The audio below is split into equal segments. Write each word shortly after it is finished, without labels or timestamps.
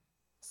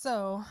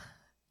So,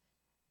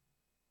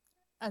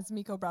 as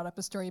Miko brought up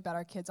a story about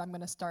our kids, I'm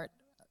going to start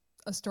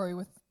a story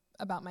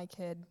about my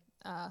kid.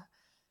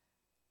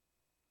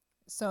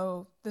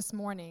 So this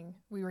morning,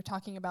 we were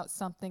talking about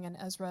something, and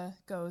Ezra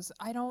goes,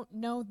 I don't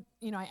know,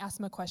 I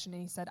asked him a question,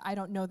 and he said, I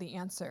don't know the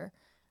answer.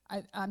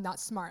 I'm not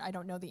smart. I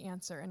don't know the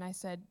answer. And I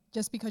said,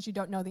 just because you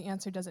don't know the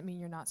answer doesn't mean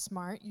you're not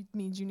smart. It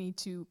means you need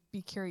to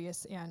be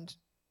curious and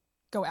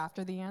go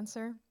after the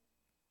answer.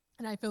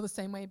 And I feel the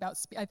same way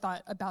I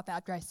thought about that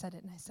after I said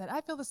it, and I said,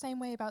 I feel the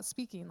same way about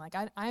speaking. Like,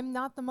 I'm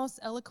not the most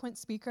eloquent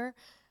speaker.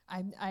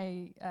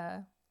 I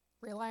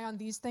rely on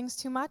these things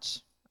too much.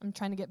 I'm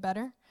trying to get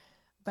better.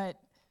 But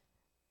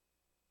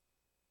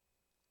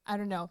I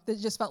don't know. It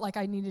just felt like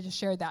I needed to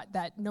share that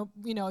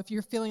if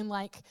you're feeling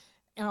like,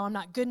 I'm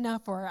not good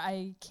enough or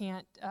I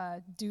can't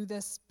do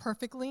this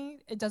perfectly,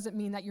 it doesn't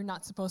mean that you're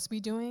not supposed to be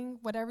doing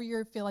whatever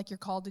you feel like you're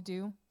called to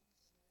do.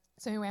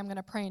 So anyway, I'm going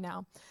to pray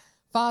now.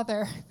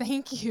 Father,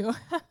 thank you.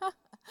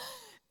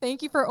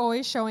 Thank you for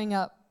always showing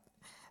up.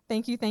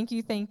 Thank you, thank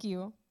you, thank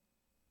you.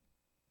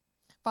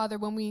 Father,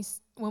 when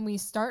we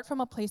start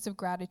from a place of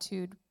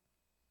gratitude,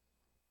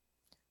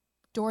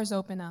 doors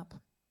open up.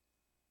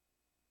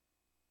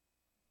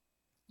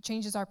 It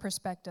changes our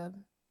perspective.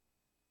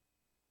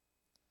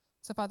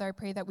 So, Father, I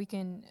pray that we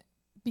can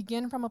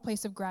begin from a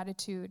place of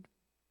gratitude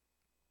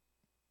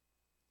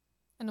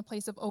and a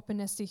place of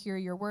openness to hear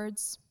your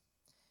words.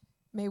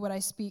 May what I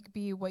speak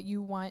be what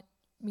you want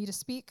me to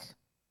speak.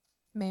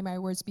 May my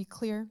words be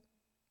clear.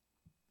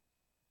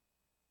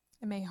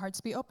 And may hearts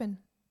be open.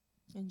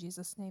 In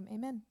Jesus' name,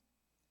 amen.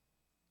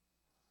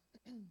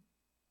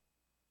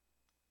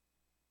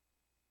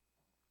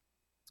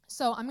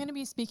 So I'm going to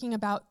be speaking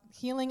about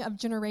healing of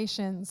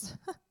generations,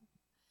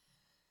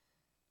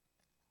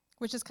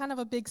 which is kind of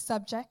a big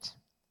subject.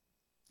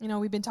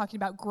 We've been talking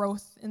about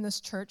growth in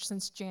this church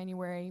since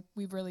January.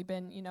 We've really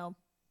been,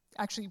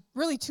 actually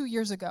really 2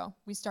 years ago,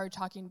 we started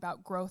talking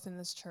about growth in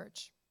this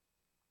church.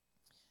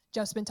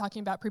 Jeff's been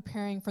talking about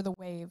preparing for the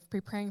wave,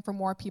 preparing for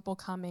more people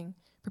coming,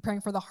 preparing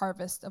for the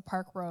harvest of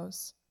Park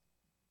Rose.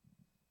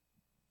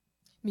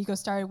 Miko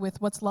started with,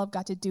 what's love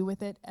got to do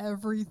with it?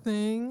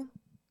 Everything.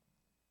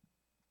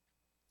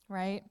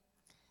 Right?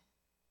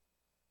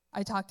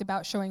 I talked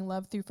about showing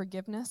love through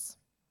forgiveness.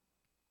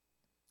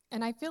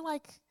 And I feel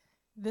like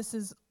this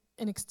is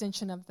an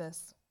extension of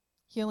this,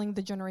 healing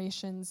the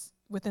generations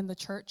within the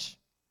church.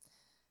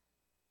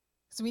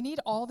 So we need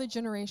all the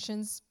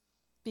generations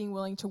being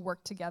willing to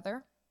work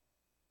together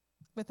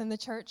within the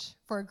church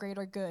for a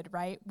greater good,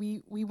 right?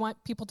 We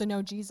want people to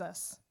know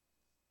Jesus.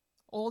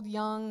 Old,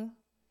 young,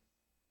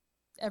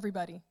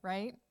 everybody,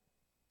 right?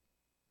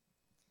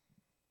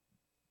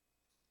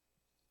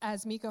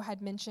 As Miko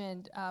had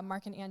mentioned,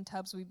 Mark and Ann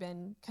Tubbs, we've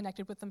been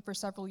connected with them for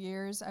several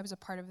years. I was a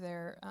part of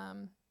their,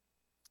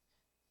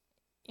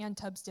 Ann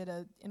Tubbs did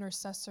an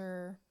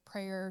intercessor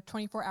prayer,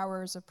 24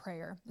 hours of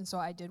prayer. And so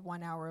I did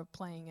 1 hour of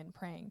playing and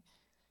praying.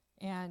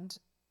 And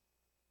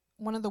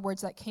one of the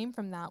words that came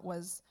from that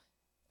was,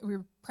 we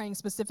were praying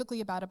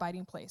specifically about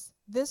Abiding Place.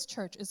 This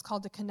church is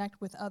called to connect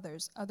with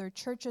others, other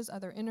churches,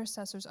 other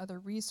intercessors, other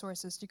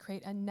resources to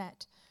create a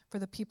net for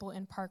the people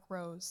in Park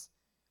Rose.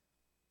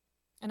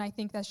 And I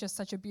think that's just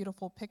such a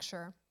beautiful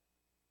picture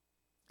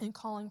and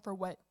calling for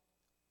what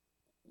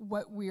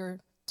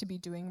we're to be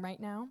doing right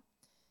now.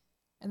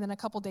 And then a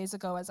couple days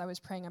ago, as I was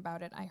praying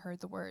about it, I heard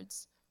the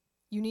words,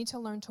 you need to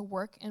learn to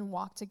work and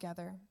walk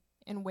together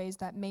in ways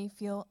that may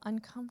feel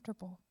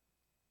uncomfortable.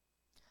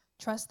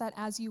 Trust that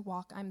as you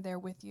walk, I'm there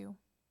with you.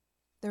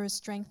 There is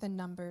strength in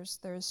numbers.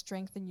 There is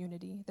strength in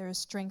unity. There is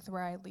strength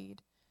where I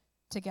lead.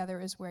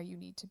 Together is where you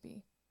need to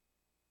be.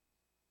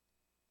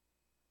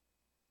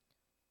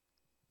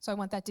 So I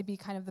want that to be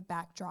kind of the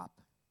backdrop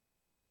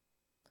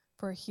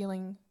for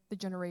healing the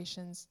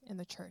generations in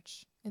the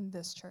church, in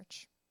this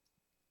church.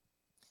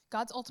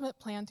 God's ultimate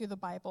plan through the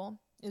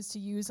Bible is to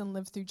use and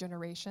live through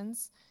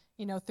generations,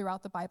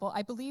 throughout the Bible.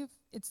 I believe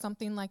it's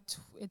something like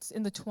it's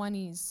in the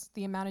 20s,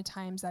 the amount of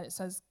times that it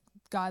says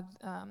God,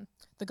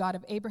 the God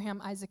of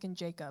Abraham, Isaac, and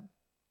Jacob.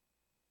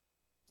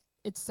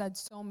 It's said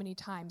so many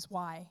times.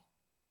 Why?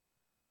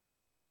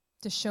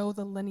 To show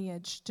the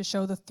lineage, to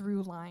show the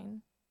through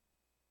line.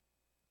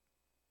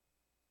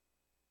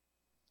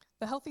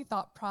 The healthy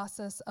thought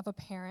process of a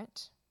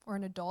parent or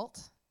an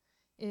adult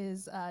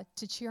is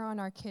to cheer on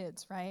our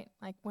kids, right?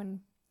 Like when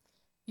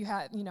you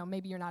have,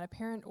 maybe you're not a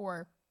parent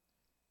or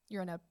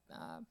you're in a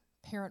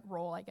parent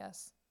role, I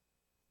guess.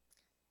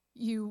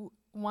 You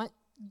want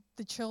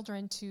the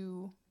children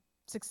to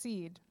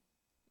succeed.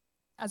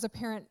 As a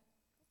parent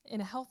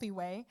in a healthy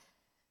way,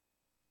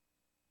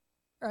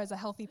 or as a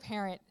healthy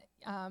parent,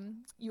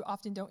 you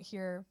often don't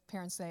hear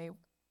parents say,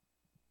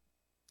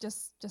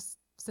 just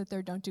sit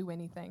there, don't do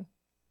anything.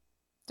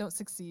 Don't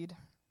succeed.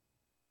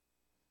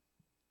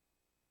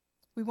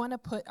 We want to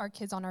put our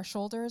kids on our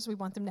shoulders. We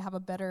want them to have a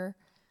better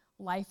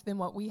life than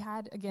what we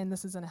had. Again,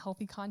 this is in a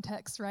healthy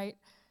context, right?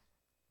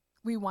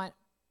 We want,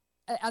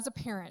 as a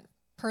parent,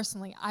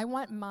 personally, I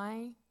want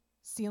my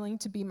ceiling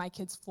to be my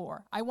kids'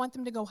 floor. I want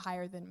them to go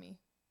higher than me.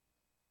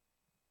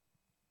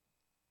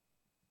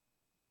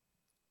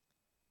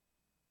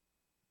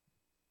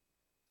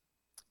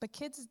 But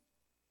kids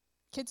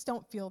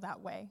don't feel that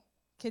way.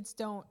 Kids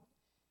don't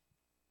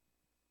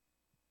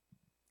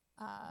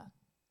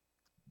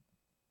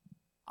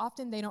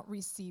often they don't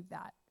receive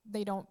that.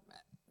 They don't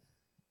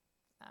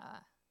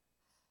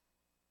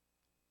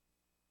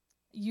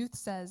youth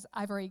says,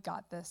 I've already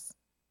got this.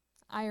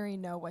 I already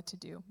know what to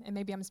do. And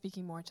maybe I'm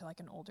speaking more to like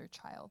an older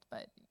child,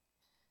 but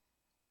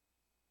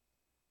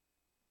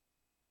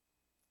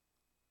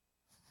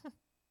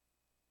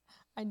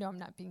I know I'm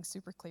not being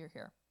super clear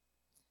here.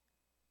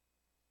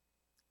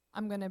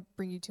 I'm going to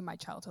bring you to my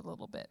childhood a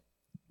little bit.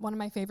 One of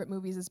my favorite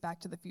movies is Back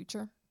to the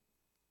Future.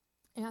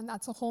 And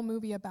that's a whole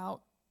movie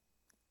about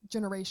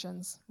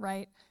generations,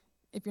 right?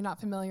 If you're not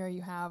familiar,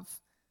 you have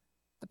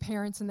the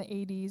parents in the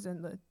 80s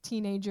and the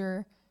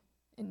teenager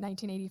in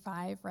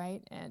 1985,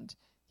 right? And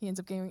he ends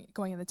up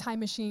going in the time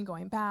machine,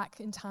 going back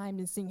in time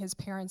and seeing his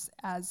parents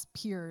as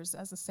peers,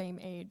 as the same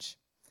age.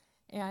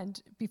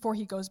 And before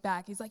he goes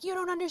back, he's like, you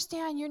don't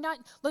understand. You're not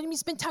letting me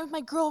spend time with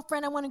my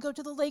girlfriend. I want to go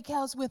to the lake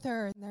house with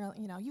her. And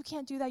they're, you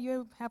can't do that.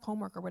 You have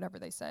homework or whatever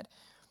they said.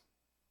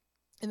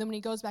 And then when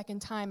he goes back in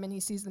time and he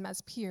sees them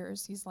as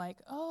peers, he's like,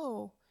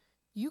 oh,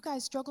 you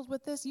guys struggled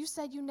with this. You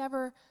said you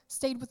never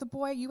stayed with a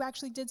boy. You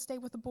actually did stay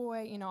with a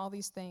boy, all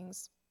these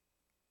things.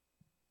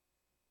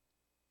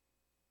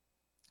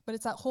 But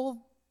it's that whole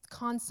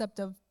concept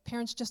of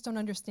parents just don't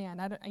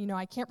understand.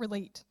 I can't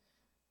relate.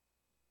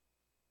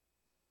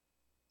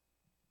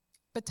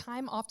 But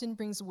time often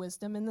brings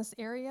wisdom in this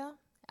area.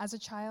 As a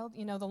child,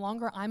 the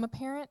longer I'm a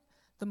parent,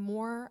 the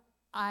more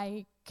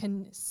I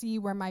can see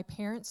where my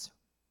parents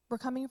were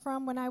coming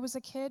from when I was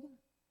a kid.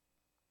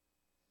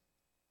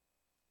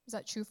 Is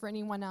that true for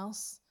anyone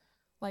else?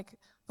 Like,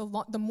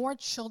 the more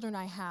children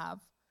I have,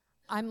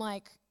 I'm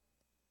like,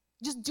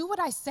 just do what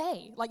I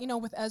say. Like,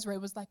 with Ezra,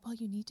 it was like, well,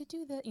 you need to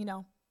do that,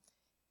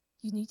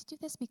 you need to do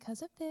this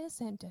because of this,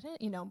 and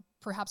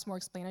perhaps more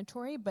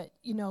explanatory, but,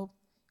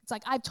 it's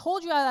like, I've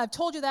told you that,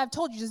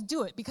 just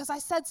do it because I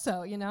said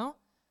so,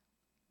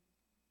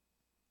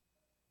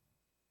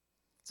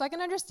 So I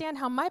can understand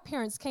how my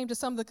parents came to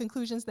some of the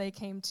conclusions they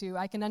came to.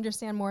 I can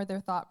understand more of their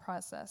thought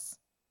process.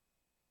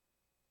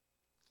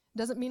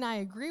 Doesn't mean I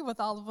agree with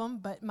all of them,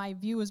 but my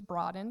view is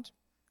broadened.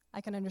 I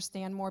can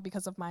understand more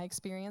because of my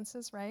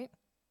experiences, right?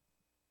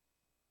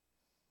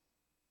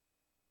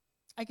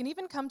 I can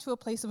even come to a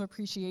place of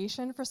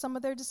appreciation for some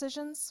of their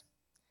decisions.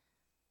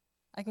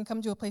 I can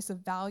come to a place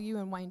of value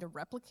and wanting to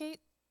replicate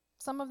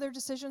some of their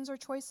decisions or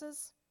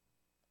choices.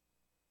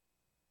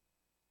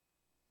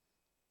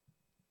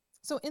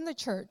 So in the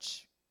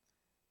church,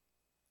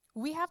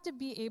 we have to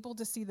be able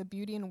to see the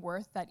beauty and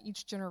worth that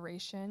each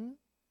generation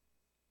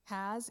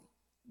has,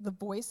 the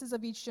voices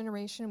of each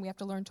generation. We have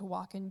to learn to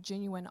walk in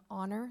genuine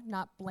honor,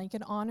 not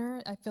blanket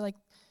honor. I feel like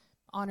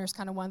honor is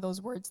kind of one of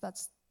those words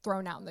that's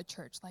thrown out in the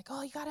church. Like,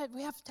 oh,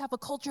 we have to have a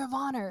culture of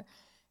honor.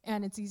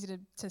 And it's easy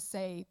to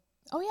say,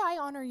 oh yeah, I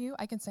honor you.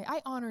 I can say,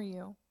 I honor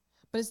you.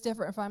 But it's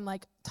different if I'm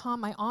like,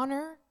 Tom, I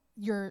honor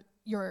your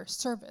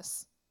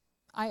service.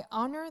 I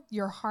honor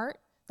your heart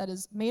that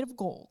is made of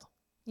gold.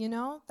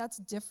 That's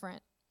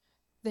different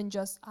than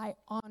just, I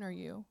honor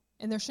you.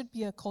 And there should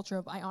be a culture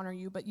of I honor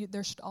you, but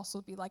there should also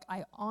be like,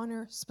 I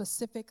honor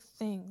specific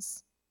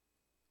things.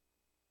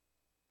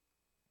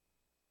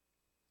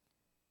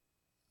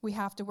 We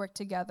have to work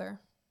together.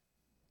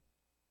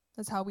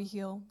 That's how we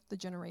heal the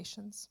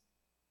generations.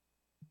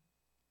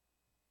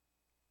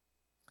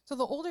 So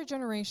the older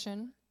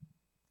generation,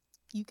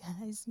 you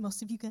guys,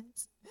 most of you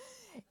guys,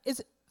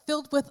 is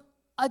filled with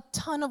a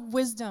ton of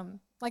wisdom.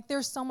 Like,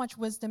 there's so much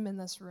wisdom in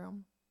this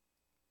room.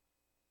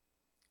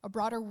 A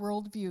broader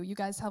worldview. You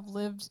guys have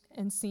lived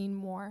and seen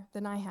more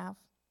than I have.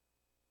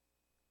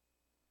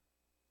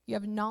 You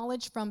have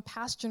knowledge from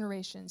past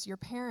generations, your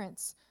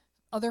parents,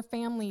 other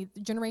family,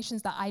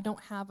 generations that I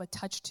don't have a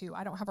touch to,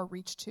 I don't have a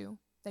reach to,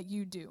 that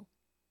you do.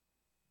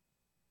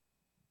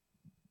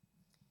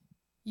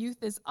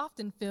 Youth is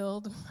often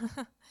filled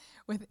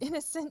with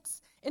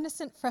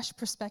innocent, fresh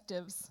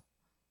perspectives,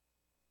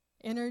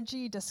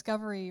 energy,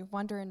 discovery,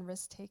 wonder, and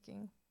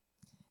risk-taking.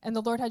 And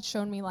the Lord had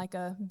shown me like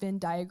a Venn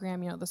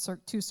diagram, the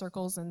two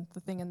circles and the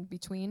thing in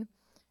between.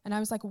 And I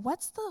was like, what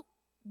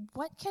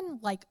can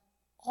like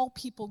all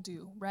people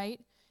do, right?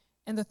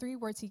 And the three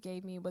words he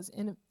gave me was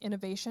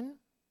innovation,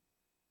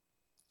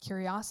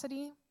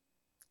 curiosity,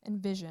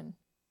 and vision.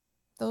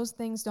 Those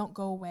things don't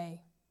go away.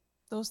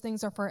 Those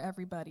things are for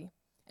everybody.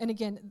 And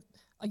again,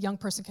 a young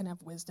person can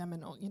have wisdom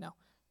and,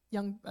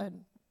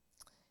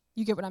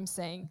 you get what I'm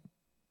saying.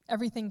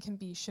 Everything can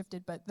be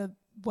shifted, but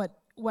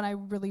what I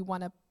really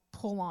want to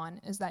pull on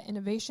is that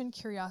innovation,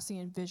 curiosity,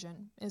 and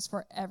vision is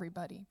for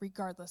everybody,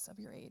 regardless of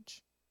your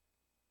age.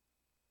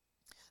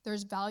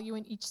 There's value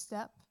in each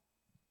step,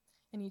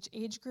 in each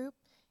age group,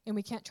 and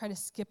we can't try to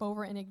skip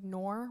over and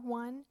ignore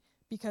one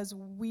because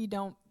we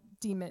don't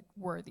deem it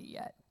worthy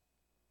yet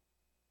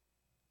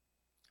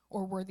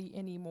or worthy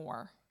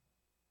anymore.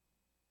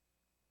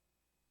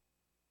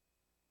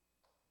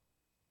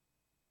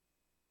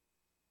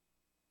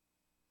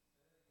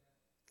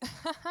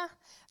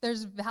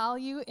 There's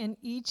value in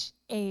each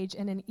age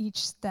and in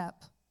each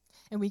step.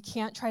 And we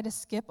can't try to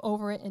skip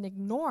over it and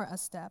ignore a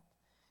step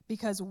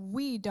because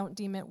we don't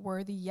deem it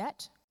worthy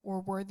yet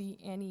or worthy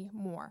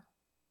anymore.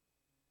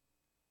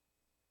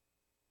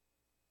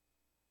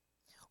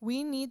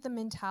 We need the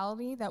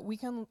mentality that we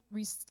can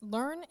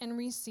learn and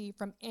receive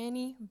from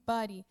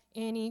anybody,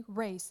 any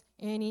race,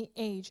 any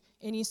age,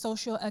 any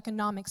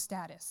socioeconomic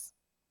status.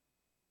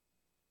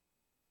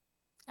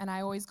 And I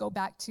always go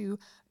back to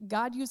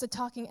God used a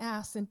talking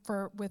ass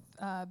with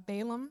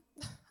Balaam.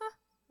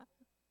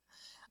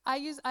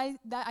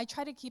 I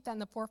try to keep that in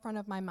the forefront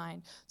of my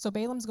mind. So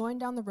Balaam's going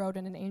down the road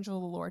and an angel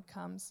of the Lord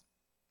comes.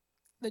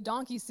 The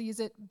donkey sees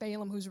it.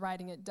 Balaam, who's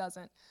riding it,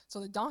 doesn't. So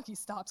the donkey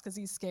stops because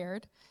he's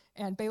scared.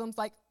 And Balaam's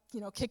like,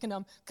 kicking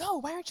him, go,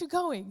 why aren't you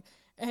going?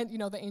 And,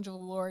 the angel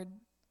of the Lord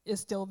is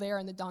still there,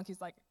 and the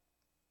donkey's like,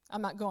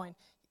 I'm not going.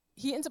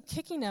 He ends up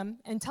kicking him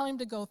and telling him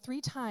to go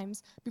 3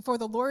 times before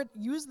the Lord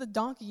used the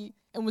donkey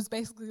and was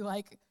basically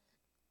like,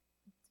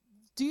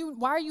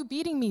 why are you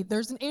beating me?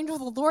 There's an angel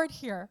of the Lord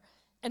here.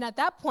 And at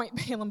that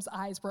point, Balaam's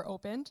eyes were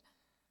opened.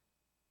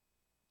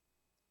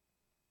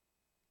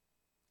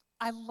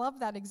 I love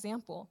that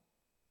example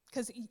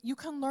because you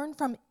can learn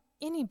from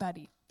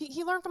anybody.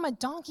 He learned from a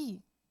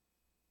donkey.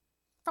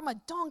 From a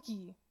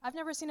donkey. I've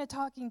never seen a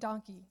talking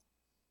donkey.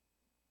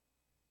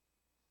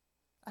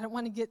 I don't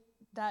want to get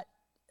that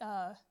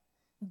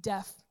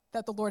deaf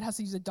that the Lord has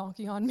to use a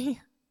donkey on me.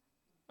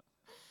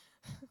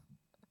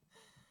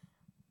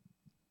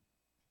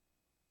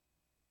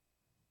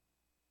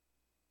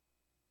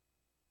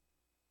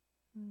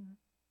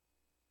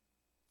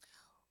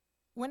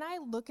 When I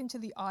look into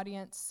the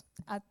audience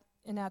at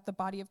the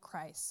body of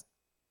Christ,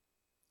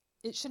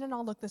 it shouldn't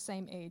all look the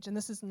same age. And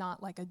this is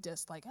not like a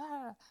diss,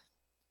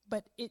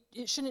 but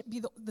it shouldn't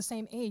be the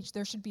same age.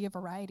 There should be a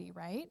variety,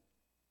 right?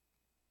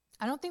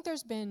 I don't think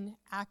there's been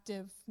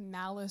active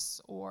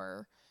malice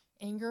or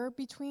anger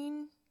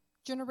between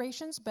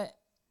generations, but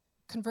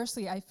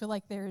conversely, I feel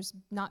like there's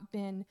not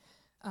been,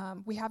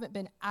 we haven't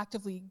been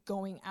actively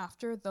going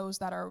after those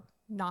that are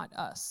not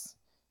us.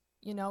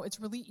 It's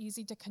really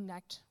easy to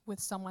connect with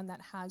someone that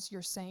has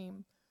your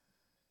same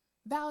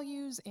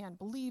values and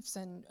beliefs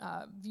and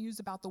views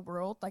about the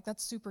world. Like,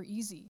 that's super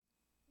easy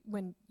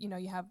when,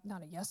 you have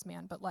not a yes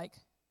man, but like,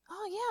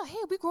 oh yeah, hey,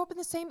 we grew up in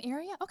the same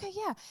area? Okay,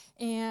 yeah.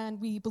 And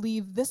we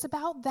believe this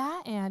about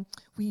that, and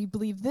we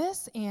believe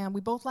this, and we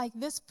both like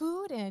this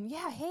food, and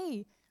yeah,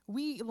 hey,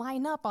 we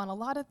line up on a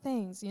lot of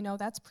things.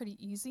 That's pretty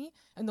easy,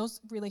 and those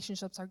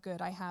relationships are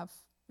good. I have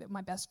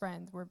my best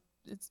friend where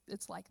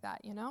it's like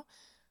that,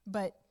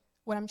 But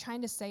what I'm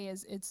trying to say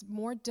is it's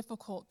more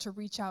difficult to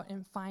reach out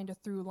and find a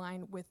through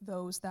line with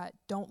those that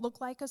don't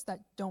look like us, that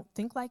don't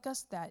think like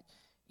us, that,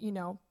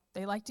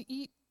 they like to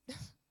eat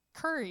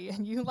curry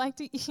and you like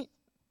to eat,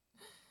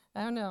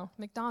 I don't know,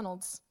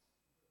 McDonald's.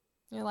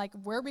 You're like,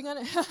 where are we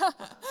going to?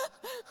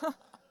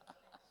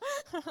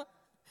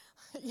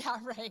 Yeah,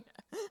 right.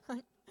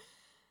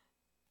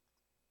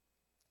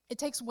 It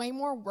takes way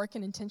more work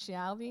and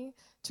intentionality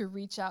to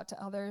reach out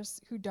to others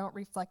who don't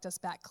reflect us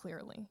back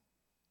clearly.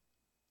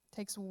 It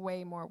takes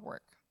way more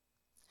work.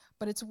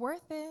 But it's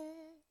worth it.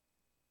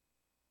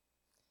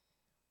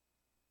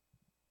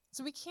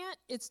 So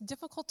it's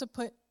difficult to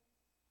put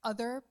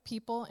other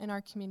people in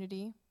our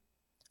community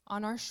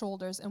on our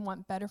shoulders and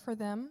want better for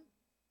them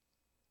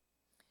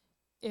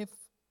if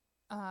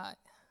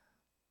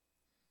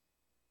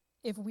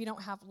we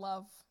don't have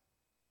love,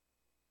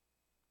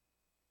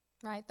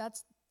 right?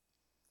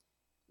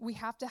 We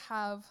have to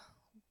have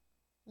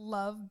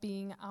love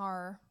being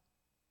our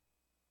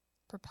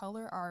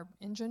propeller, our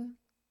engine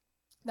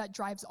that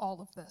drives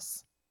all of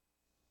this.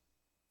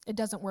 It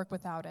doesn't work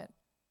without it.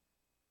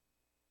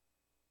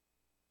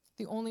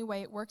 The only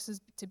way it works is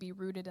to be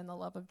rooted in the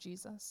love of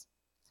Jesus.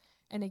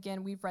 And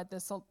again, we've read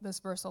this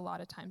verse a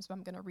lot of times, but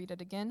I'm going to read it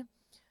again.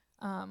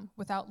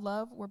 Without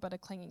love, we're but a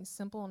clanging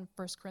cymbal in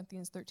 1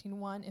 Corinthians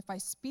 13:1. If I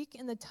speak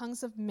in the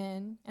tongues of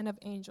men and of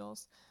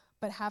angels,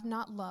 but have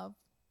not love,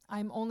 I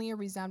am only a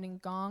resounding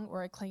gong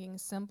or a clanging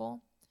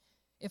cymbal.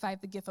 If I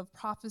have the gift of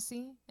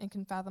prophecy and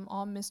can fathom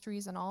all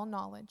mysteries and all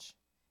knowledge,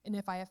 and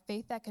if I have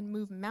faith that can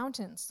move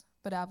mountains,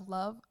 but have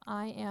love,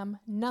 I am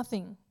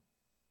nothing.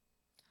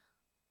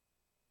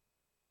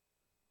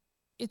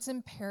 It's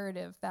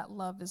imperative that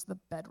love is the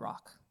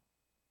bedrock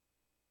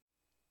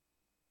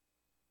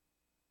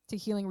to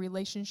healing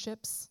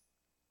relationships.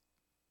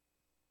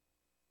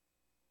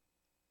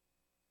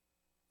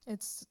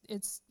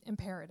 It's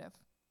imperative.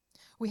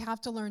 We have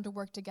to learn to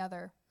work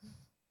together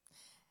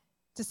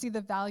to see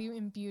the value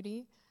and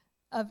beauty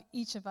of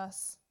each of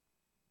us.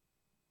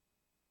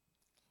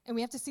 And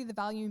we have to see the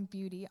value and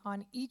beauty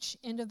on each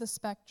end of the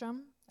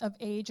spectrum of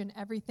age and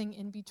everything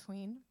in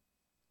between.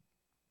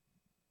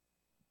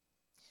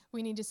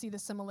 We need to see the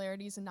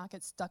similarities and not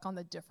get stuck on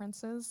the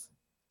differences.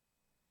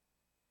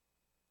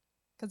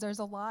 Because there's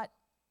a lot,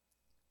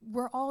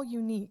 we're all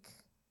unique.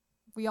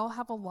 We all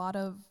have a lot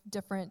of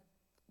different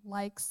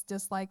likes,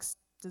 dislikes,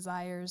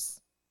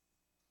 desires.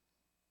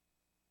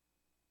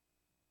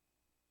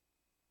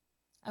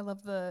 I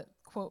love the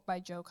quote by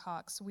Joe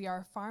Cox, "We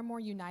are far more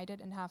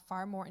united and have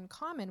far more in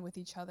common with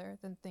each other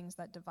than things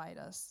that divide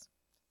us."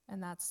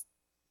 And that's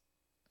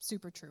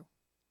super true.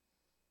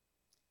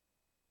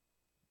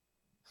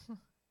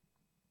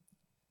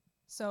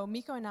 So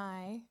Miko and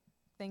I,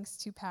 thanks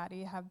to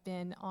Patty, have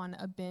been on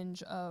a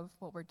binge of,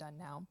 well, we're done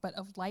now, but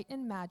of Light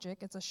and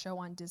Magic. It's a show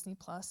on Disney+.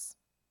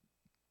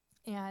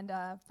 And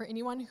for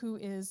anyone who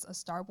is a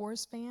Star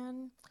Wars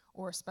fan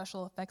or a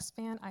special effects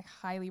fan, I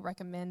highly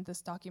recommend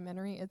this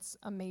documentary. It's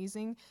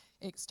amazing.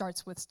 It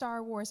starts with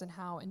Star Wars and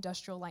how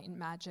Industrial Light and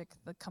Magic,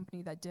 the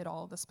company that did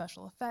all the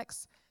special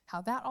effects,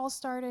 how that all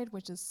started,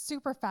 which is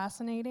super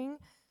fascinating.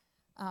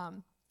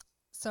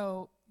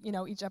 So, you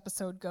know, each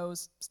episode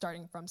goes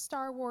starting from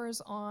Star Wars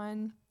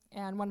on,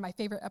 and one of my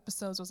favorite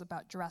episodes was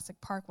about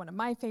Jurassic Park, one of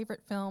my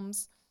favorite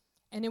films,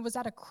 and it was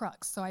at a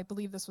crux, so I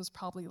believe this was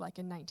probably like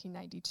in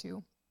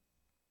 1992.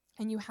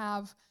 And you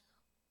have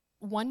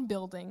one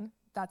building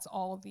that's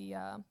all the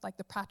like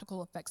the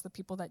practical effects, the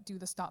people that do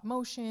the stop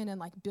motion and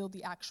like build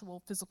the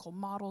actual physical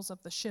models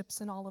of the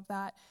ships and all of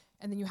that.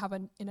 And then you have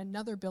in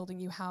another building,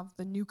 you have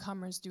the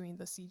newcomers doing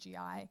the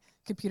CGI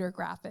computer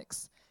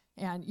graphics.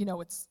 And you know,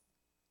 it's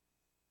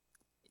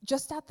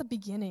just at the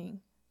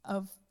beginning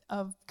of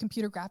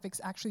computer graphics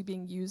actually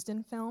being used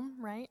in film,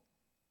 right?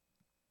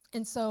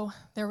 And so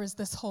there was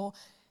this whole,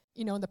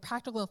 you know, in the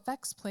practical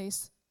effects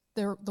place,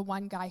 the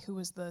one guy who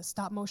was the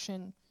stop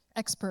motion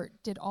expert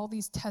did all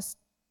these test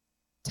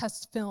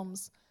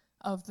films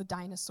of the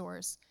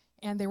dinosaurs,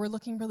 and they were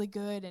looking really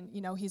good, and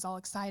you know, he's all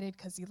excited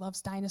because he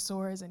loves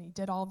dinosaurs and he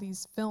did all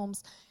these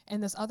films.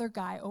 And this other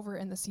guy over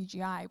in the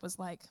CGI was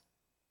like,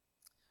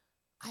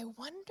 I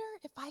wonder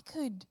if I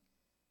could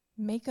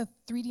make a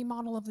 3D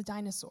model of the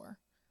dinosaur.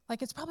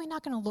 Like, it's probably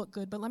not going to look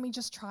good, but let me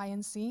just try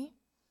and see.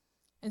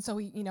 And so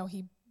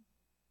he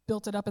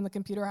built it up in the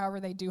computer however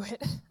they do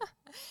it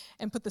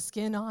and put the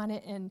skin on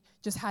it and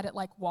just had it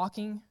like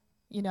walking,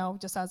 you know,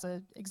 just as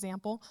an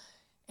example,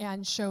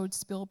 and showed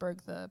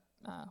Spielberg,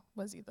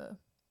 was he the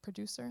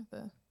producer,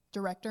 the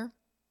director?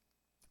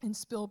 And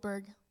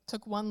Spielberg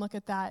took one look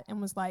at that and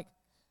was like,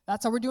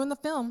 that's how we're doing the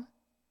film.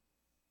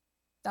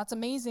 That's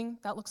amazing.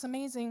 That looks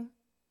amazing.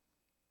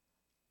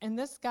 And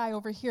this guy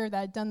over here that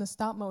had done the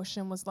stop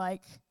motion was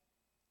like,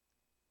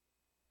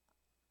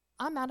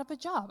 I'm out of a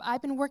job.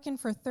 I've been working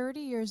for 30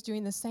 years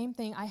doing the same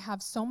thing. I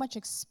have so much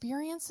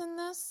experience in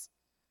this.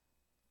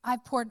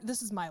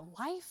 This is my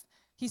life.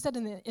 He said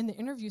in the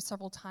interview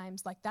several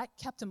times, like that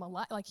kept him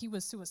alive. Like he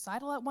was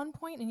suicidal at one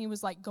point, and he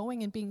was like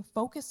going and being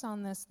focused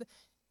on this.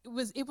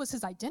 It was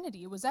his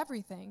identity. It was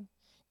everything.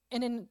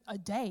 And in a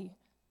day,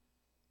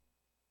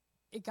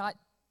 it got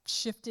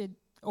shifted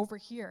over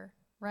here,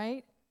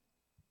 right?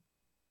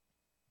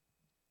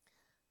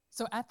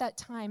 So at that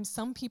time,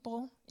 some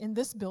people in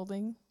this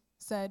building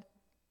said,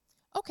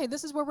 okay,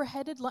 this is where we're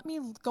headed. Let me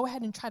go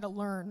ahead and try to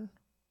learn.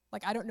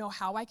 Like, I don't know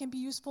how I can be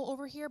useful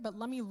over here, but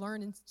let me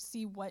learn and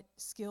see what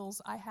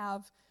skills I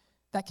have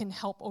that can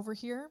help over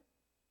here.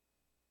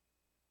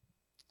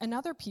 And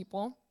other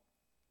people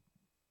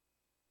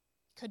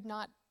could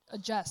not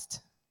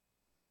adjust.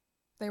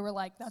 They were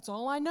like, that's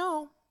all I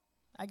know.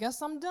 I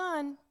guess I'm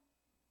done.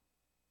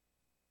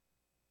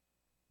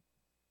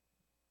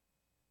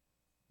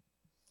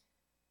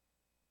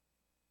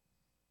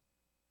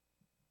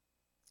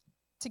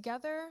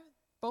 Together,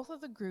 both of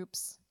the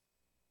groups,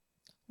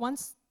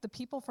 once the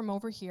people from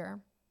over here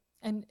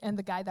and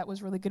the guy that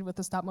was really good with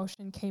the stop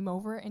motion came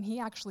over, and he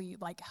actually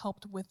like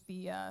helped with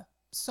the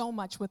so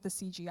much with the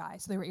CGI,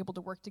 so they were able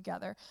to work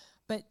together.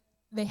 But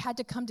they had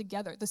to come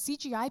together. The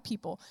CGI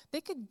people,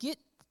 they could get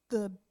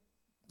the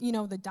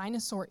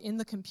dinosaur in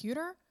the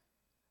computer,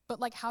 but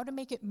like how to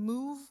make it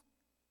move,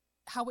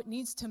 how it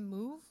needs to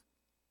move,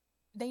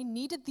 they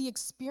needed the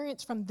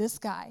experience from this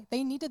guy.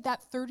 They needed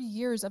that 30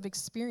 years of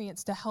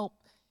experience to help,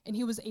 and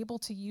he was able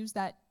to use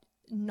that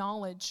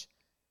knowledge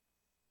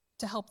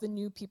to help the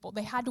new people.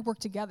 They had to work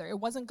together. It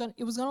was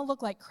gonna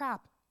look like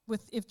crap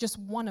if just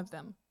one of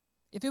them.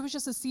 If it was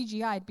just a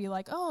CGI, I'd be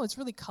like, oh, it's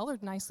really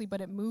colored nicely, but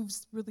it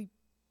moves really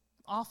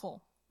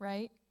awful,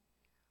 right?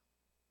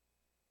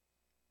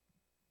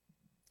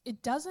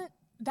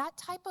 That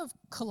type of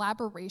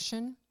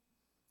collaboration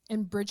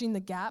and bridging the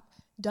gap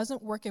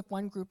doesn't work if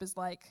one group is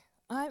like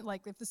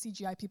if the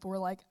CGI people were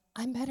like,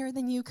 I'm better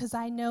than you because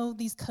I know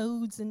these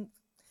codes and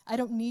I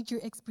don't need your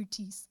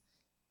expertise.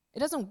 It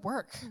doesn't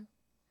work.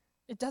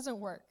 It doesn't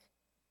work.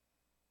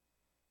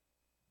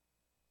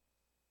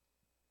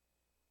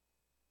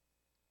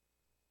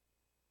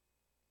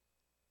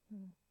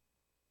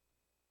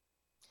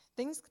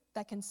 Things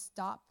that can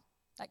stop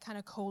that kind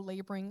of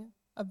co-laboring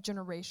of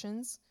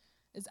generations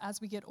is as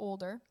we get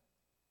older,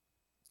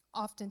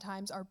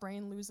 oftentimes our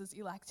brain loses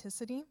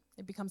elasticity.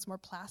 It becomes more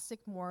plastic,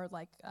 more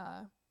like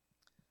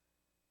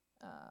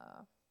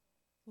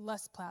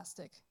less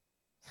plastic.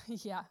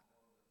 Yeah,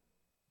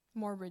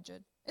 more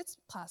rigid. It's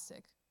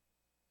plastic.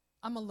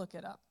 I'm gonna look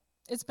it up.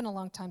 It's been a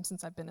long time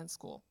since I've been in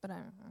school, but I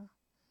don't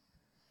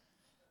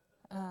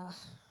know.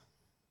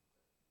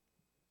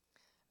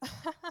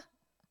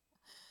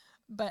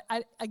 But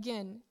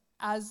again,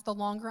 as the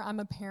longer I'm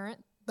a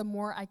parent, the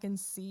more I can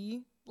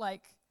see,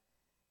 like,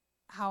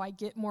 how I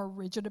get more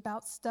rigid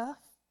about stuff.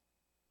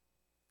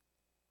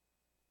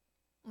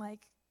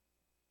 Like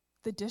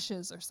the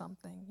dishes or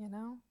something, you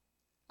know?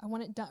 I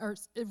want it done, or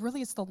it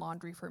really is the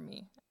laundry for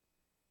me.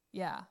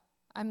 Yeah.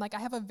 I'm like, I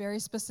have a very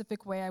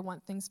specific way I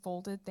want things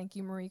folded. Thank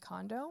you, Marie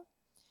Kondo.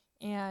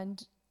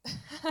 And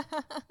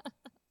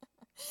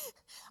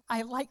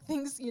I like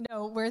things,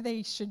 where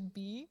they should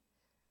be.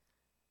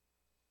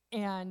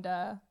 And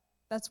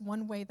that's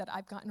one way that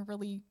I've gotten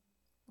really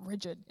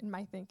rigid in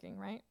my thinking,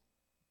 right?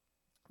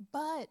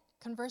 But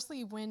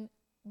conversely, when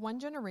one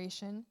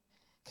generation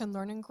can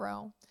learn and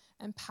grow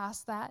and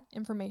pass that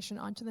information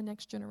on to the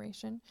next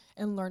generation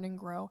and learn and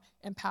grow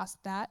and pass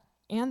that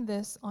and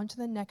this on to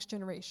the next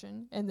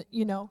generation, and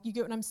you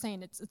get what I'm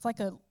saying. It's like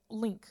a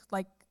link,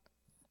 like,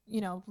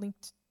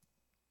 linked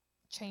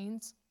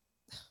chains.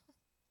 I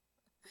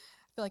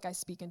feel like I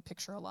speak in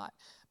picture a lot.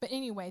 But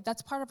anyway,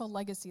 that's part of a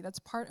legacy. That's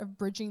part of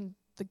bridging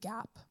the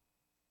gap,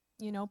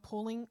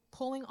 pulling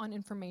on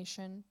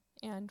information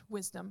and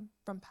wisdom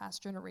from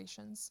past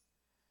generations.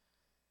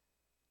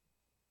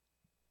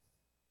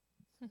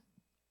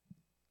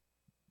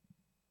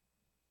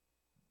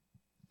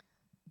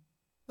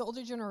 The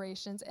older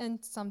generations,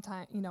 and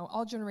sometimes,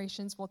 all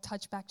generations will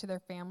touch back to their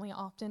family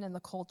often, and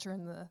the culture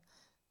and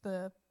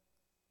the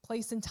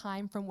place and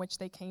time from which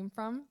they came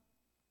from.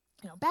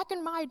 Back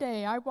in my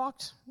day, I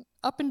walked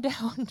up and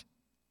down,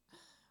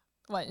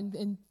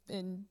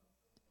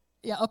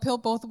 uphill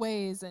both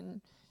ways,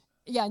 and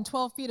in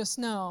 12 feet of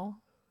snow.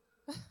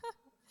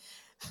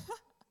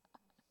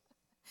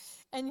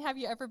 And have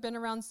you ever been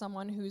around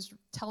someone who's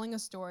telling a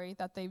story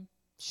that they've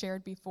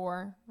shared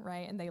before,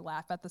 right? And they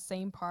laugh at the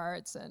same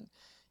parts, and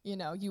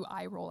you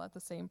eye roll at the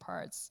same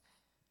parts.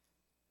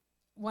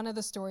 One of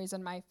the stories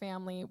in my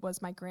family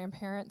was my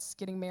grandparents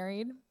getting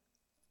married.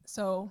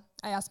 So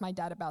I asked my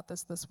dad about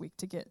this week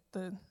to get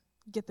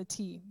the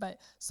tea. But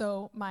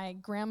so my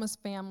grandma's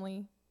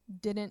family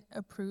didn't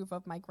approve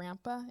of my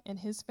grandpa and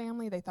his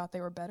family. They thought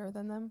they were better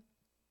than them.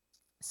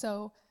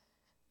 So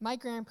my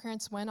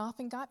grandparents went off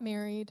and got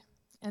married,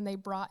 and they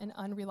brought an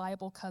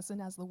unreliable cousin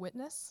as the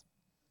witness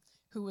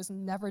who was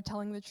never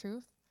telling the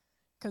truth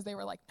because they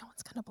were like, no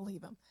one's going to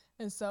believe him.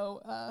 And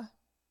so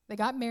they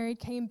got married,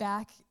 came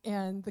back,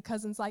 and the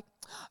cousin's like,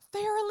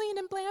 Farrelline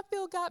and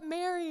Blanfield got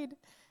married.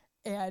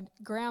 And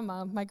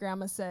my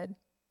grandma said,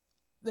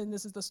 then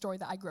this is the story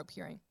that I grew up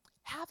hearing,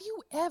 have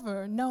you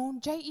ever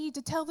known J.E.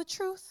 to tell the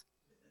truth?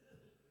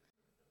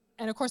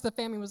 And of course the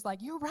family was like,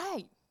 you're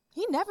right.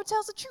 He never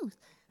tells the truth.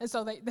 And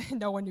so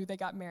no one knew they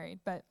got married.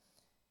 But,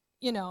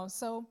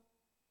 so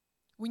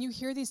when you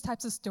hear these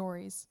types of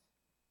stories,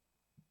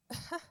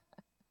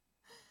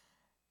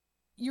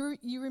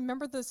 you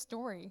remember the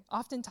story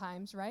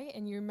oftentimes, right?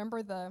 And you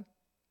remember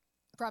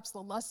perhaps the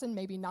lesson,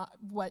 maybe not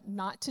what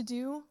not to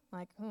do.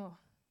 Like, oh,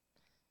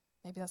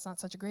 maybe that's not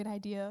such a great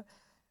idea.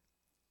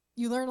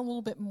 You learn a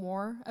little bit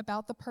more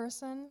about the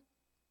person.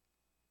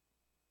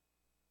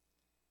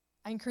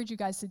 I encourage you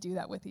guys to do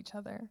that with each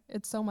other.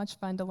 It's so much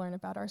fun to learn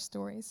about our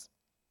stories.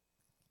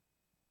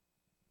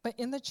 But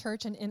in the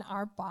church and in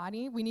our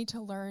body, we need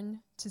to learn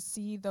to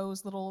see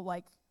those little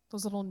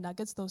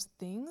nuggets, those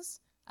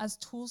things, as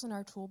tools in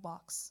our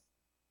toolbox.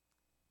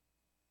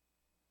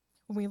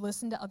 When we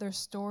listen to other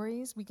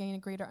stories, we gain a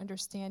greater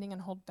understanding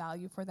and hold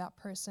value for that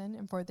person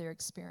and for their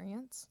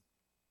experience.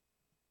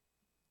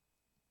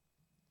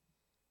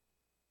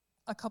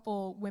 A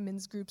couple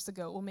women's groups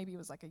ago, well, maybe it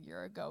was like a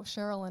year ago,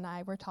 Cheryl and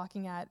I were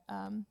talking at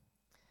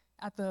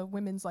the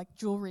women's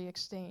jewelry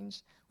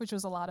exchange, which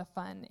was a lot of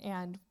fun.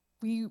 And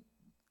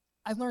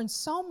I learned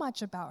so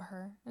much about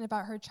her and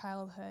about her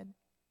childhood.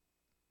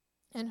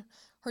 And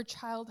her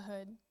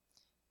childhood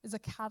is a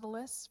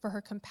catalyst for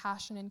her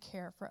compassion and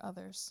care for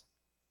others.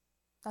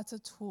 That's a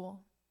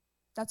tool.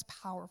 That's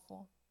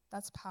powerful.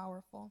 That's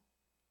powerful.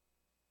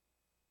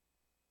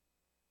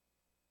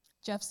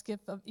 Jeff's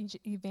gift of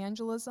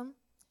evangelism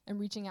and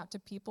reaching out to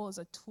people is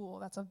a tool.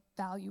 That's a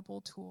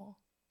valuable tool.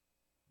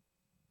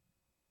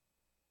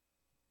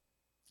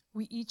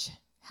 We each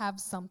have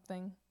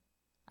something.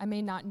 I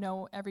may not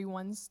know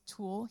everyone's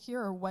tool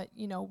here or what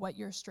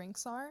your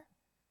strengths are,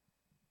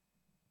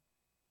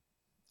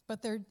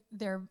 but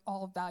they're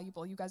all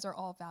valuable. You guys are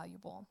all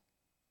valuable.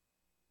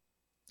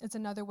 It's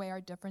another way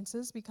our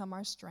differences become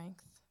our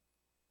strength.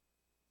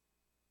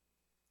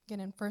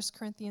 Again, in 1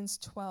 Corinthians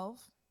 12,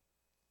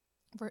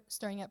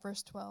 starting at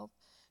verse 12,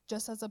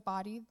 just as a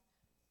body,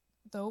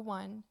 though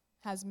one,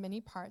 has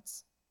many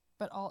parts,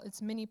 but all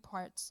its many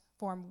parts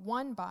form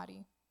one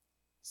body,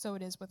 so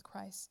it is with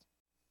Christ.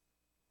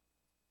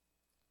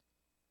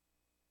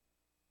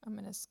 I'm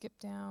going to skip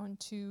down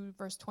to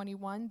verse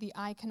 21. The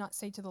eye cannot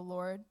say to the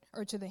Lord,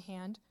 or to the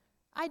hand,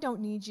 I don't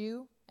need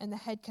you, and the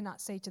head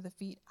cannot say to the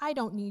feet, I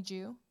don't need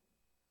you.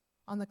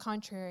 On the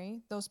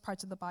contrary, those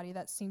parts of the body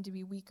that seem to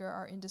be weaker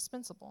are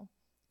indispensable,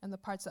 and the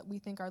parts that we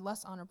think are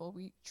less honorable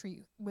we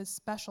treat with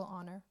special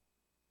honor.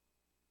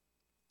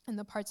 And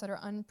the parts that are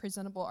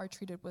unpresentable are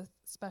treated with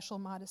special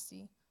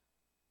modesty,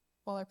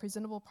 while our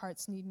presentable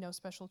parts need no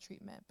special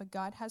treatment. But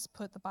God has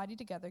put the body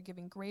together,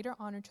 giving greater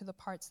honor to the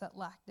parts that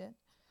lacked it,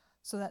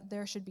 so that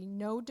there should be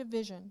no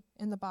division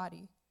in the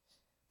body,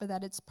 but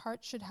that its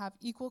parts should have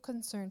equal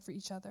concern for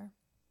each other.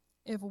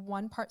 If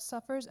one part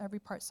suffers, every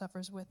part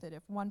suffers with it.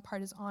 If one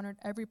part is honored,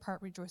 every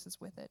part rejoices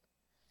with it.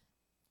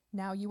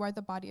 Now you are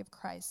the body of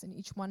Christ, and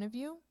each one of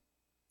you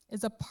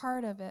is a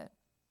part of it.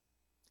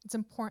 It's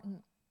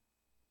important.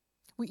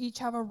 We each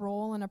have a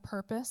role and a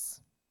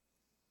purpose.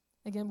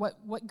 Again,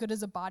 what good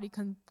is a body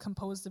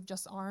composed of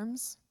just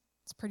arms?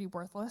 It's pretty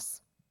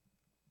worthless.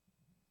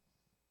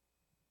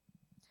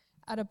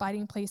 At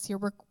Abiding Place here,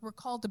 we're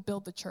called to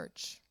build the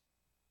church.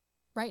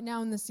 Right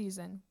now in the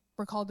season,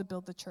 we're called to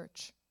build the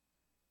church.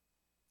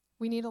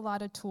 We need a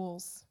lot of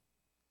tools.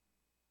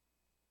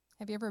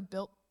 Have you ever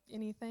built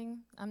anything?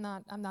 I'm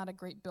not a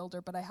great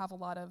builder, but I have a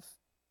lot of,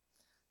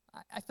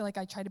 I feel like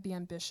I try to be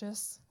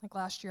ambitious. Like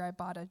last year I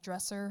bought a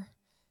dresser,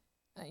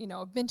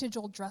 a vintage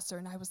old dresser,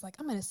 and I was like,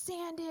 I'm gonna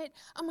sand it,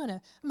 I'm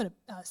gonna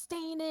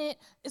stain it,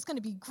 it's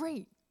gonna be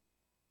great.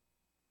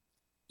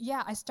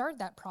 Yeah, I started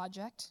that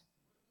project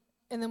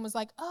and then was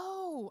like,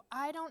 oh,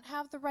 I don't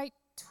have the right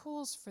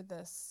tools for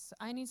this.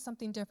 I need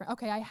something different.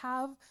 Okay,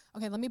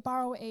 let me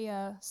borrow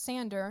a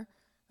sander.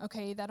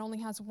 Okay, that only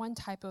has one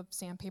type of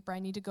sandpaper. I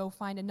need to go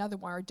find another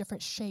one or a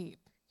different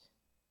shape,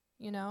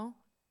 Now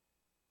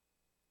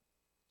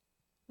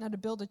to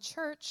build a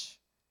church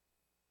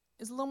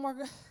is a little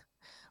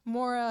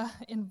more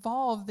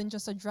involved than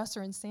just a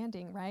dresser and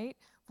sanding, right?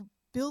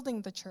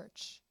 Building the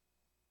church.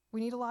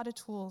 We need a lot of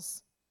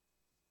tools.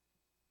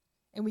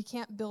 And we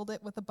can't build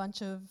it with a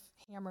bunch of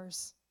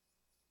hammers.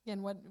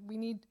 Again, we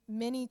need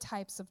many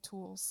types of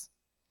tools,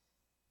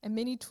 and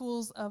many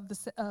tools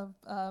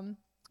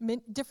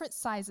different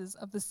sizes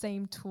of the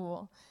same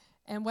tool.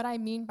 And what I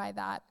mean by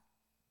that,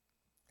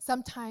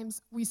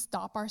 sometimes we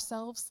stop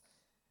ourselves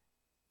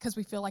because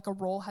we feel like a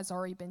role has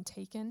already been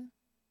taken.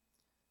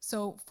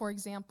 So, for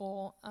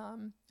example,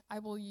 I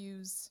will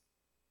use,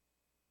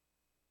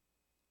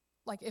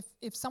 like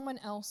if someone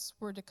else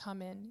were to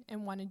come in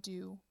and want to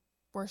do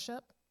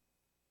worship,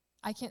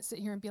 I can't sit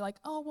here and be like,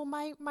 oh, well,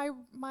 my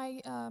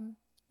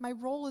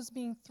role is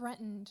being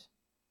threatened.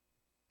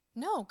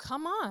 No,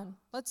 come on,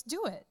 let's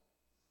do it.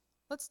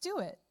 Let's do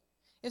it.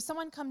 If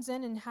someone comes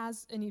in and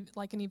has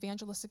an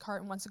evangelistic heart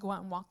and wants to go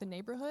out and walk the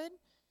neighborhood,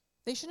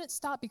 they shouldn't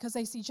stop because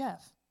they see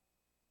Jeff.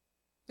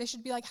 They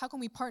should be like, how can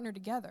we partner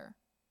together?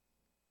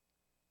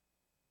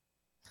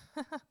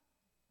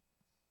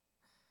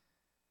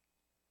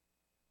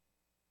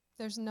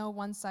 There's no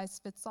one size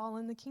fits all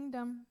in the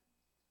kingdom.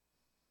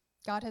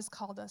 God has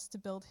called us to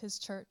build his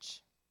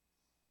church.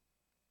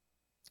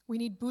 We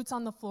need boots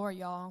on the floor,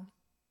 y'all.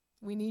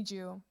 We need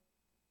you.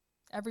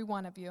 Every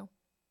one of you.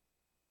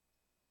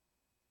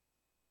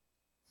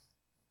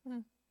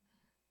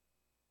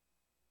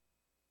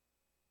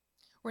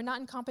 We're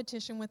not in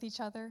competition with each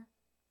other.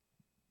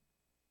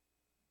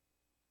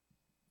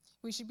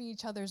 We should be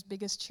each other's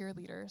biggest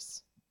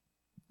cheerleaders,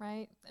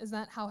 right? Isn't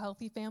that how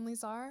healthy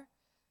families are?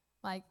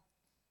 Like,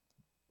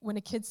 when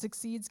a kid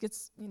succeeds,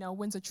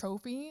 wins a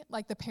trophy,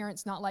 like the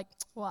parent's not like,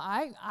 well,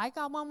 I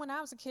got one when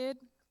I was a kid,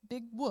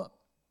 big whoop.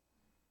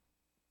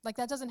 Like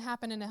that doesn't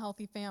happen in a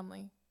healthy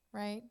family,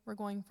 right? We're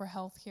going for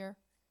health here.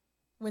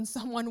 When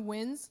someone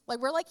wins, like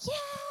we're like, yeah,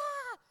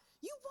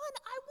 you won,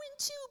 I win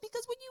too,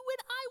 because when you win,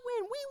 I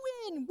win, we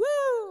win,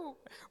 woo!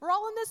 We're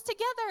all in this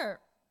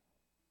together.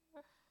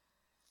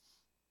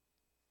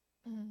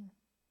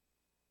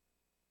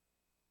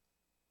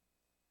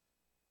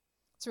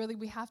 So really,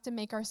 we have to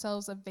make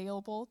ourselves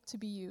available to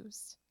be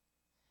used.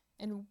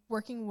 And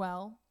working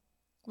well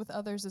with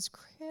others is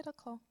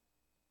critical,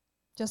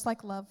 just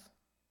like love.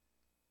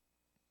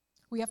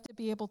 We have to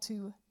be able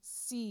to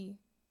see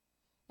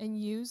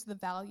and use the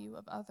value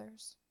of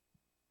others.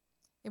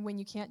 And when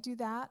you can't do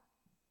that,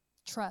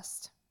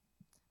 trust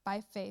by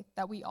faith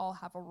that we all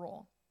have a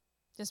role.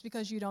 Just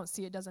because you don't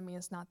see it doesn't mean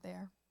it's not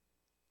there.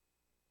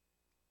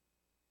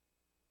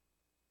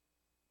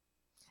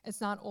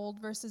 It's not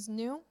old versus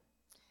new.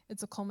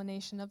 It's a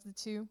culmination of the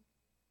two.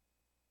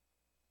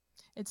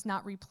 It's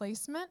not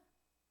replacement.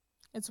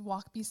 It's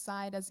walk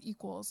beside as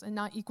equals, and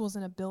not equals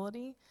in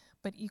ability,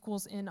 but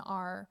equals in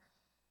our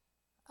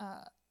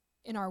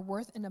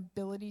worth and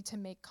ability to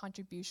make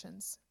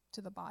contributions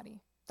to the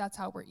body. That's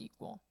how we're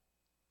equal.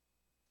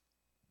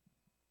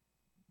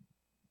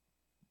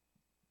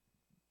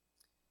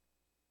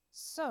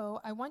 So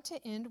I want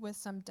to end with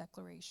some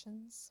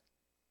declarations.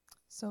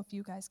 So if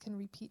you guys can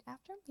repeat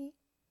after me.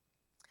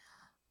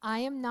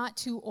 I am not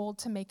too old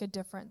to make a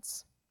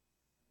difference.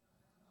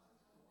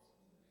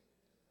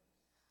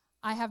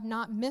 I have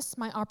not missed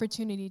my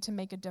opportunity to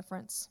make a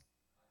difference.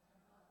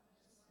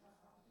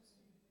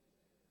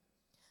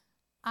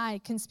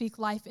 I can speak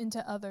life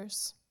into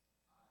others.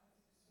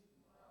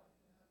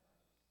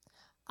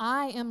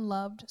 I am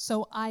loved,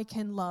 so I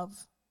can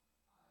love.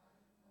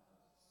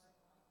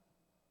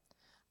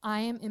 I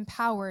am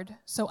empowered,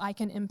 so I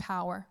can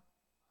empower.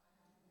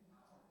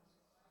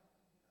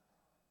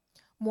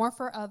 More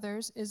for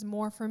others is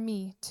more for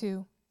me,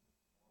 too.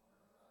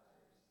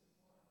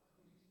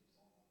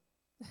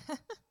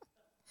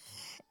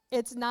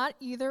 It's not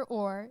either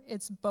or,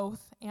 it's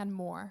both and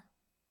more.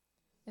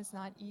 It's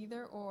not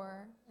either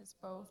or, it's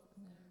both.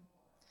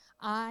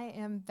 I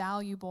am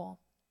valuable.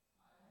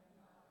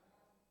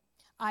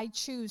 I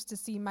choose to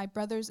see my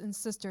brothers and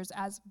sisters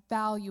as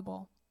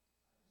valuable.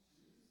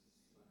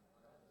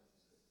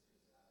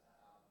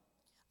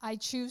 I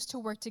choose to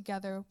work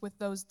together with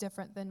those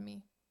different than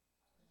me.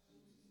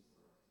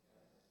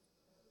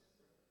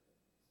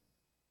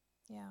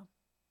 Yeah.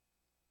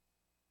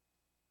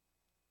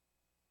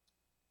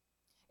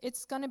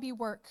 It's going to be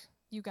work,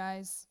 you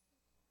guys.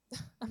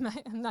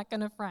 I'm not going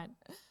to front.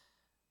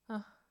 Uh,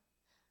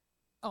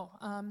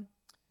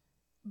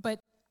 but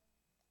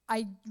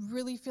I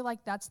really feel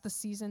like that's the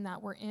season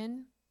that we're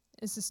in,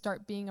 is to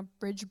start being a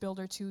bridge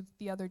builder to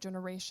the other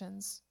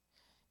generations.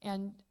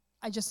 And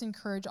I just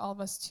encourage all of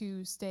us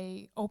to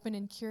stay open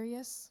and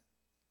curious,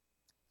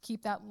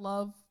 keep that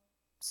love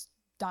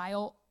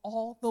dial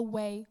all the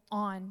way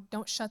on.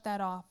 Don't shut that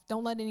off.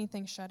 Don't let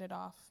anything shut it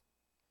off.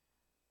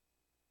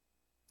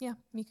 Yeah,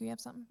 Miku, you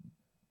have something?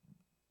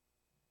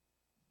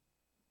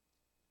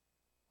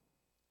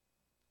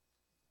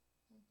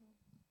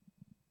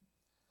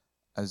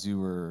 As you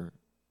were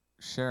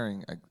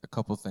sharing a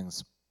couple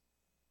things,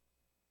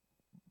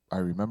 I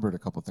remembered a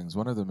couple things.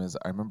 One of them is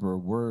I remember a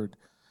word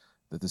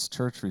that this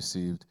church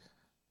received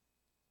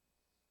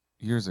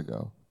years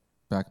ago,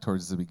 back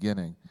towards the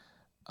beginning,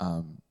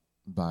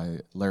 by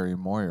Larry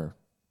Moyer,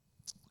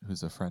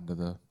 who's a friend of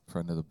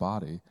the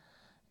body,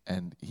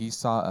 and he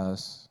saw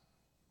us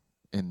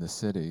in the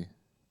city,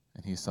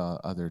 and he saw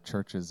other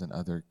churches and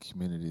other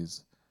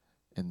communities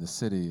in the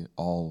city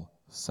all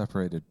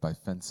separated by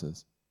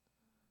fences.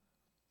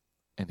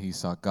 And he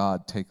saw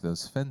God take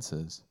those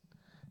fences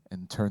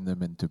and turn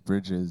them into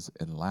bridges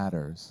and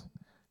ladders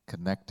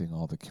connecting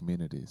all the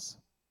communities.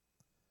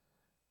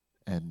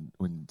 And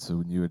when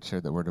you had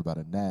shared that word about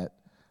a net,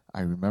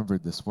 I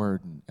remembered this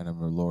word, and I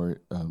remember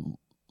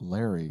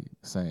Larry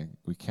saying,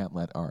 we can't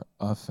let our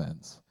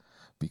offense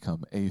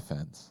become a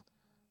fence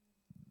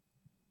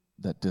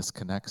that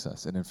disconnects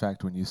us. And in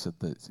fact, when you said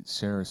that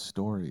share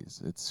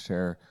stories, it's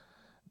share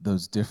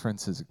those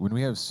differences. When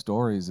we have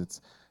stories,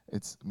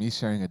 it's me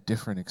sharing a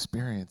different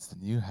experience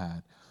than you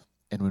had.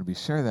 And when we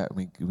share that,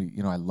 we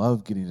I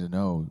love getting to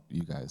know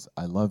you guys.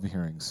 I love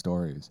hearing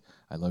stories.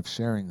 I love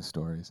sharing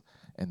stories.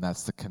 And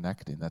that's the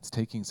connecting. That's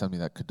taking something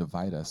that could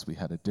divide us. We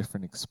had a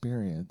different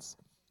experience,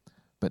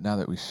 but now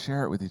that we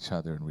share it with each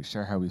other and we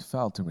share how we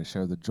felt and we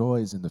share the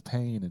joys and the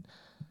pain, and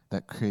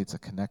that creates a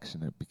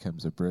connection. It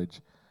becomes a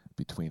bridge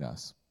between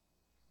us.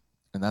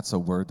 And that's a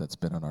word that's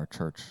been on our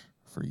church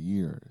for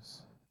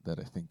years that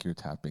I think you're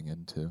tapping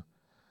into.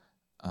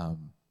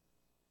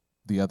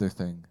 The other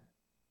thing,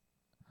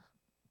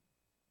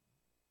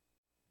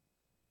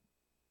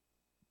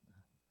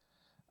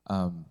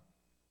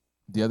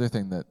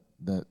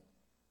 that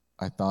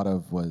I thought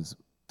of was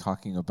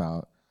talking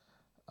about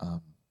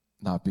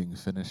not being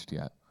finished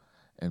yet,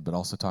 but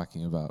also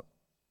talking about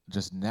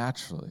just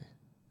naturally,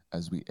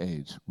 as we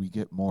age, we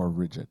get more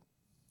rigid.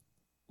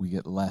 We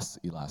get less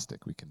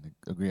elastic. We can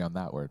agree on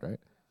that word, right?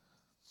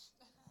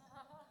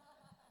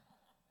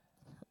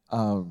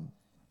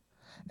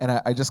 And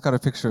I just got a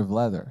picture of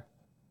leather,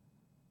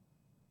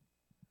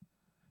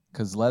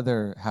 because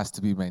leather has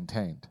to be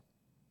maintained.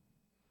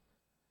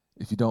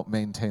 If you don't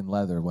maintain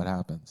leather, what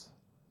happens?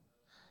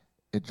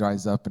 It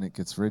dries up and it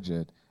gets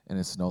rigid and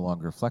it's no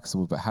longer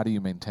flexible. But how do you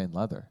maintain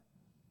leather?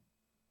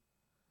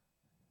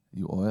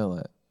 You oil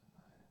it.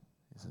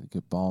 So you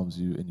get balms,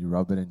 and you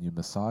rub it and you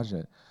massage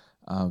it.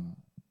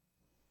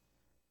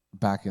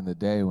 Back in the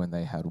day when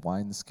they had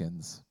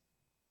wineskins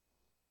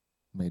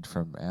made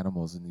from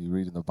animals, and you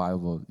read in the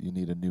Bible, you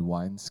need a new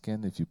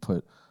wineskin. If you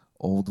put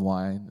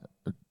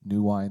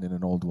new wine in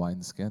an old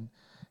wineskin,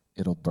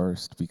 it'll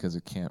burst because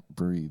it can't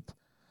breathe.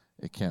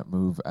 It can't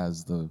move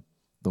as the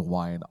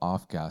wine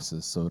off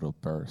gases, so it'll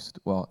burst.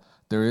 Well,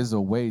 there is a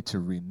way to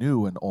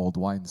renew an old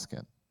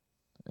wineskin.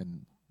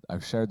 And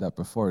I've shared that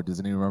before.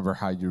 Does anyone remember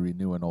how you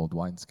renew an old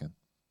wineskin?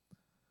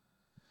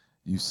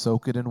 You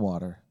soak it in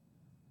water,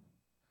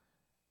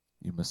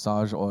 you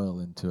massage oil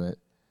into it,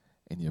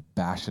 and you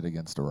bash it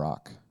against a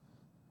rock.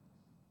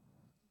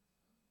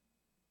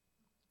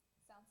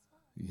 Sounds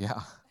fun.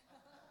 Yeah.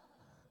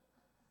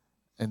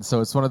 And so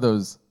it's one of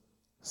those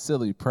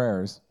silly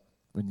prayers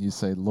when you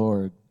say,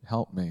 Lord,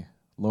 help me.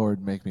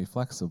 Lord, make me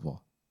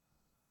flexible.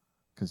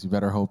 Because you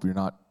better hope you're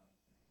not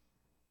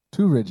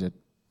too rigid,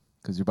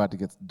 because you're about to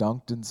get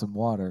dunked in some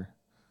water,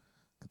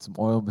 get some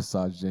oil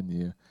massaged in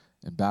you,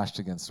 and bashed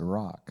against a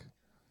rock.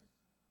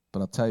 But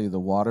I'll tell you, the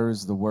water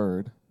is the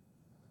word,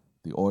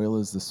 the oil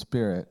is the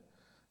spirit,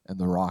 and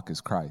the rock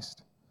is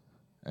Christ.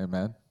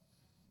 Amen?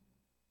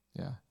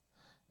 Yeah.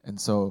 And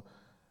so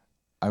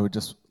I would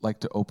just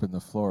like to open the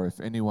floor. If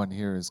anyone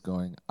here is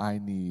going, I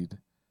need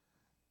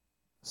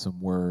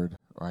some word,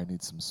 or I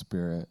need some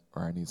spirit,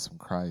 or I need some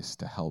Christ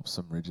to help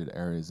some rigid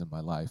areas in my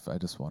life, I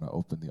just want to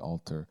open the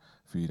altar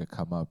for you to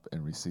come up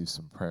and receive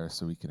some prayer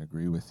so we can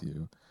agree with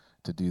you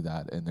to do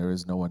that. And there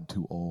is no one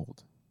too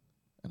old.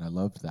 And I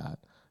love that.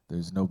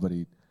 There's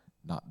nobody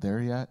not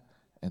there yet,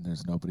 and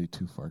there's nobody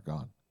too far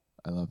gone.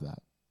 I love that.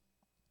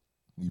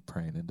 You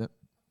praying into it?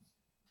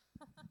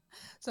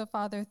 So,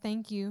 Father,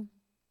 thank you.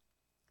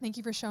 Thank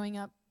you for showing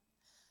up.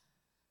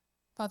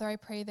 Father, I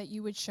pray that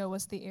you would show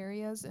us the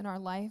areas in our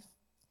life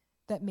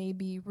that may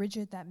be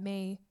rigid, that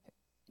may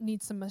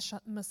need some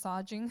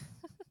massaging.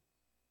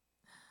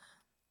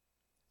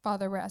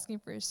 Father, we're asking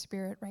for your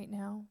Spirit right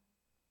now.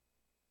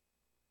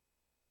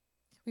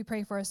 We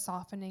pray for a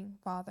softening,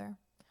 Father,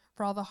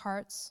 for all the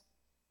hearts,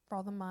 for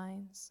all the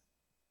minds.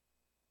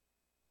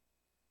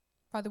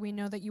 Father, we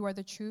know that you are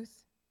the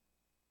truth,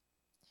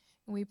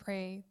 and we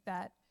pray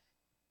that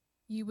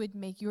you would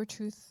make your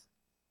truth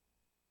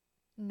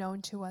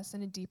known to us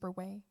in a deeper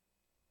way.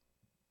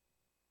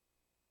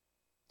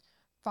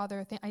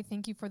 Father, I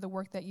thank you for the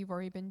work that you've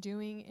already been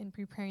doing in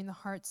preparing the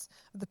hearts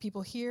of the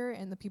people here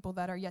and the people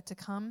that are yet to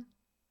come.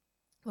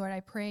 Lord, I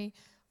pray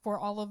for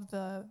all of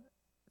the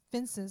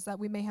fences that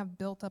we may have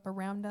built up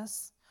around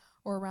us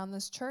or around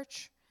this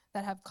church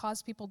that have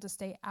caused people to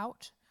stay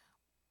out.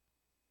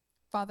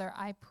 Father,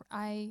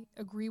 I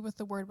agree with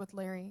the word with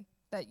Larry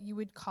that you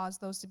would cause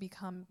those to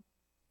become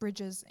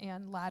bridges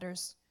and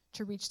ladders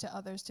to reach to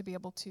others, to be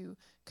able to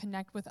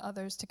connect with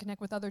others, to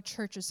connect with other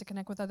churches, to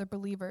connect with other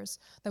believers,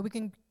 that we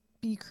can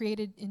be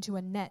created into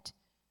a net.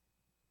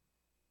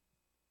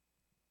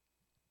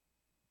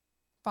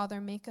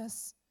 Father, make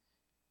us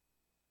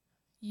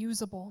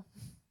usable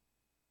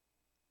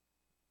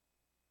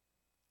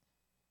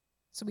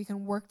so we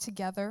can work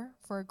together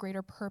for a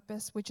greater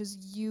purpose, which is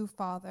you,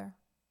 Father.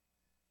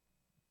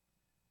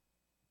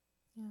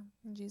 Yeah,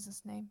 in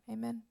Jesus' name,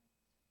 amen.